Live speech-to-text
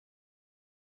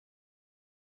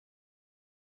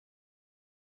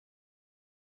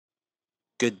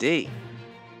Good day.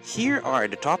 Here are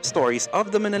the top stories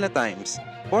of the Manila Times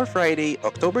for Friday,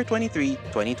 October 23,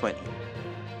 2020.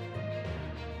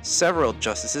 Several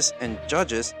justices and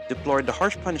judges deplored the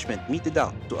harsh punishment meted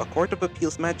out to a Court of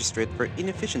Appeals magistrate for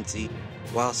inefficiency,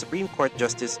 while Supreme Court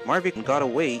Justice Marvic got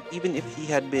away even if he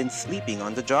had been sleeping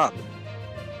on the job.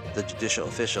 The judicial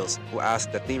officials, who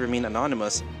asked that they remain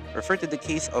anonymous, referred to the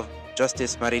case of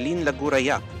Justice Marilyn Lagura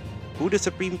Yap, who the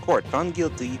Supreme Court found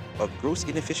guilty of gross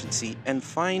inefficiency and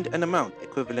fined an amount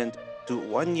equivalent to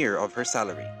 1 year of her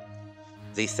salary.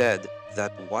 They said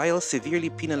that while severely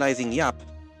penalizing Yap,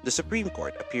 the Supreme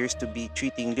Court appears to be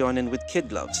treating Leonen with kid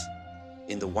gloves.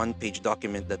 In the one-page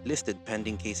document that listed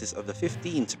pending cases of the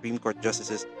 15 Supreme Court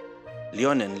justices,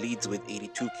 Leonen leads with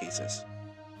 82 cases.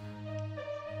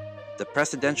 The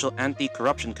Presidential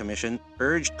Anti-Corruption Commission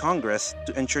urged Congress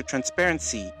to ensure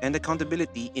transparency and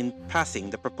accountability in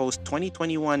passing the proposed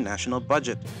 2021 national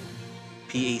budget.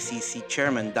 PACC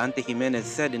Chairman Dante Jimenez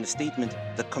said in a statement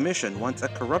the Commission wants a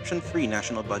corruption-free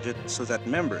national budget so that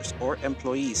members or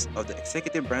employees of the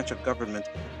executive branch of government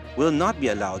will not be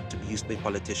allowed to be used by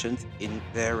politicians in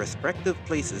their respective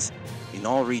places in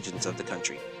all regions of the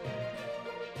country.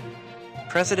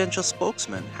 Presidential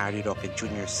spokesman Harry Roque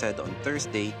Jr. said on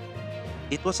Thursday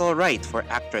it was all right for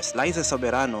actress Liza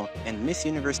Soberano and Miss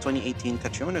Universe 2018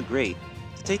 Catriona Gray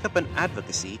to take up an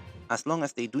advocacy as long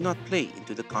as they do not play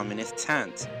into the communists'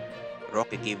 hands.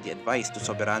 Roque gave the advice to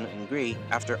Soberano and Gray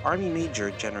after Army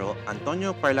Major General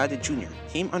Antonio Parlade Jr.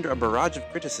 came under a barrage of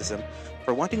criticism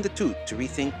for wanting the two to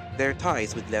rethink their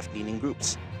ties with left-leaning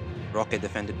groups. Roque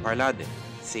defended Parlade,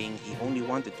 saying he only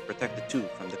wanted to protect the two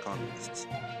from the communists.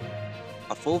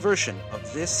 A full version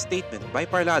of this statement by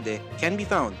Parlade can be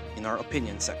found in our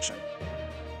opinion section.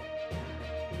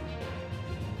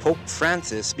 Pope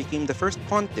Francis became the first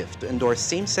pontiff to endorse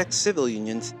same-sex civil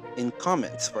unions in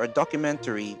comments for a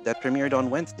documentary that premiered on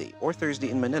Wednesday or Thursday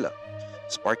in Manila,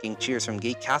 sparking cheers from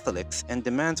gay Catholics and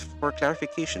demands for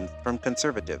clarification from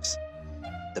conservatives.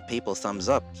 The papal thumbs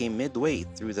up came midway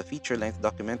through the feature-length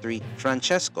documentary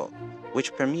Francesco,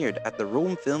 which premiered at the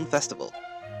Rome Film Festival.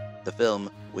 The film,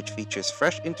 which features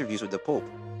fresh interviews with the Pope,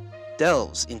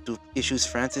 delves into issues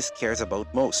Francis cares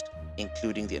about most,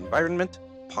 including the environment,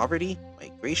 poverty,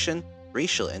 migration,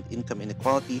 racial and income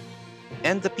inequality,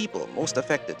 and the people most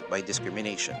affected by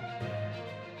discrimination.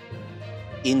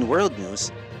 In world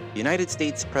news, United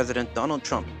States President Donald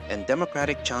Trump and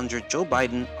Democratic challenger Joe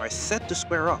Biden are set to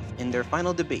square off in their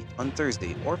final debate on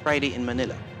Thursday or Friday in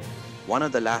Manila, one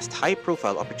of the last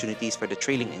high-profile opportunities for the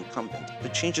trailing incumbent to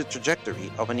change the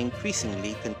trajectory of an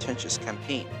increasingly contentious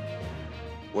campaign.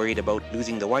 Worried about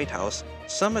losing the White House,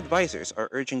 some advisors are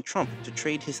urging Trump to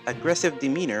trade his aggressive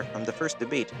demeanor from the first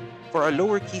debate for a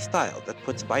lower-key style that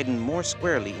puts Biden more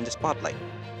squarely in the spotlight.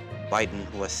 Biden,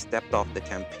 who has stepped off the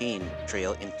campaign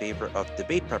trail in favor of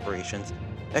debate preparations,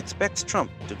 expects Trump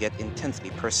to get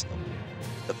intensely personal.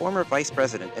 The former vice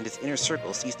president and his inner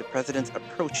circle sees the president's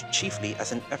approach chiefly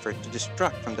as an effort to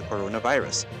distract from the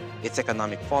coronavirus, its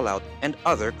economic fallout, and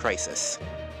other crises.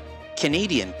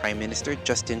 Canadian Prime Minister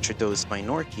Justin Trudeau's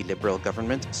minority Liberal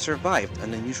government survived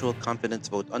an unusual confidence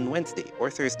vote on Wednesday or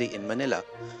Thursday in Manila,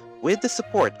 with the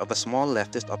support of a small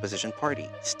leftist opposition party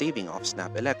staving off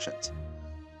snap elections.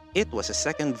 It was a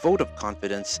second vote of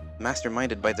confidence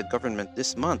masterminded by the government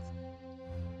this month.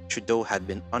 Trudeau had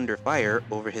been under fire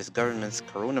over his government's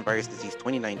coronavirus disease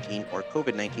 2019 or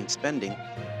COVID-19 spending,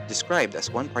 described as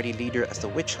one party leader as a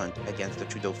witch hunt against the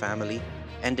Trudeau family,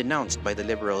 and denounced by the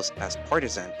Liberals as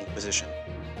partisan inquisition.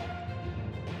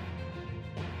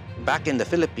 Back in the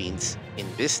Philippines, in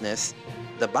business,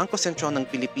 the Bangko Sentral ng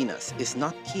Pilipinas is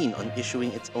not keen on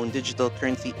issuing its own digital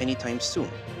currency anytime soon,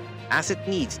 as it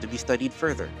needs to be studied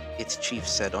further, its chief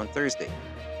said on Thursday.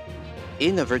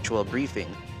 In a virtual briefing,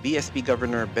 BSP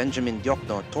Governor Benjamin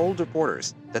Diokno told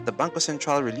reporters that the Bangko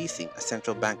Sentral releasing a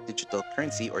central bank digital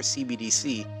currency or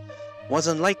CBDC was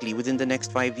unlikely within the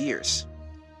next 5 years.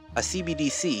 A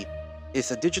CBDC is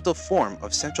a digital form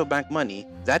of central bank money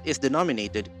that is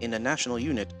denominated in a national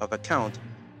unit of account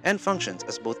and functions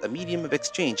as both a medium of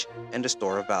exchange and a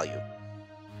store of value.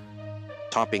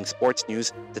 Topping sports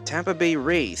news, the Tampa Bay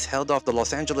Rays held off the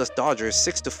Los Angeles Dodgers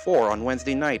 6-4 on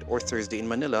Wednesday night or Thursday in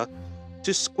Manila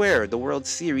to square the World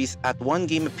Series at 1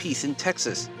 game apiece in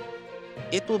Texas.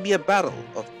 It will be a battle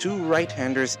of two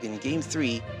right-handers in Game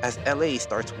 3 as LA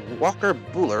starts Walker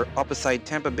Buehler opposite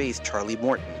Tampa Bay's Charlie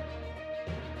Morton.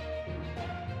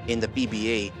 In the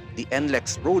PBA, the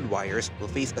NLEX Road Warriors will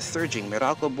face a surging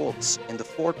Meralco Bolts in the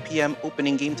 4 p.m.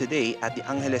 opening game today at the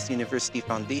Angeles University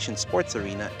Foundation Sports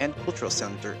Arena and Cultural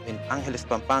Center in Angeles,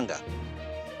 Pampanga.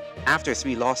 After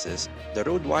 3 losses, the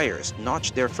Road Warriors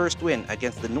notched their first win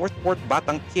against the Northport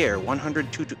Batangkier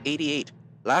 102-88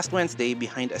 last Wednesday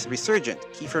behind a resurgent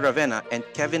Kiefer Ravenna and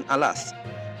Kevin Alas,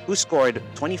 who scored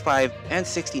 25 and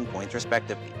 16 points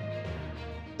respectively.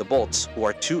 The Bolts, who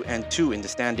are 2-2 in the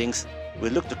standings,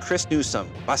 will look to Chris Newsom,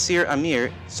 Basir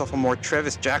Amir, sophomore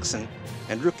Travis Jackson,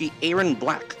 and rookie Aaron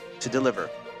Black to deliver.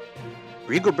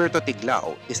 Rigoberto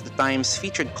Tiglao is the Times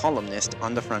featured columnist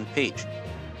on the front page.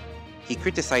 He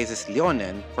criticizes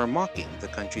Leonen for mocking the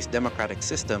country's democratic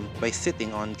system by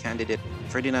sitting on candidate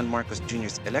Ferdinand Marcos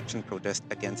Jr.'s election protest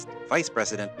against Vice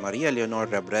President Maria Leonor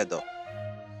Robredo.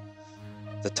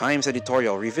 The Times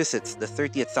editorial revisits the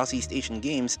 30th Southeast Asian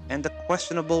Games and the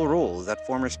questionable role that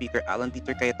former Speaker Alan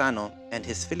Peter Cayetano and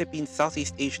his Philippine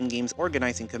Southeast Asian Games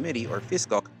Organizing Committee, or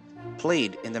PHISGOC,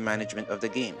 played in the management of the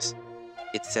Games.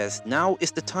 It says now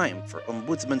is the time for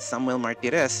Ombudsman Samuel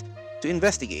Martirez to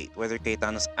investigate whether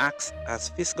Cayetano's acts as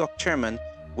PHISGOC chairman,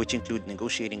 which include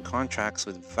negotiating contracts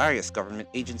with various government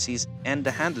agencies and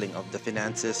the handling of the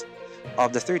finances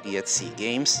of the 30th SEA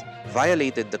Games,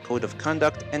 violated the Code of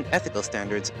Conduct and Ethical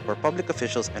Standards for public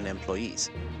officials and employees.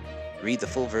 Read the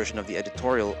full version of the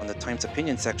editorial on the Times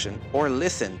opinion section or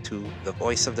listen to The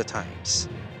Voice of the Times.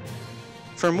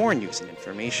 For more news and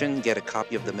information, get a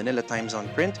copy of the Manila Times on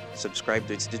print, subscribe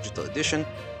to its digital edition,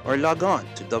 or log on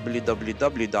to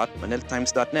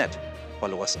www.manilatimes.net.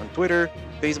 Follow us on Twitter,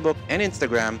 Facebook, and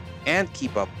Instagram, and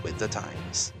keep up with the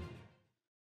Times.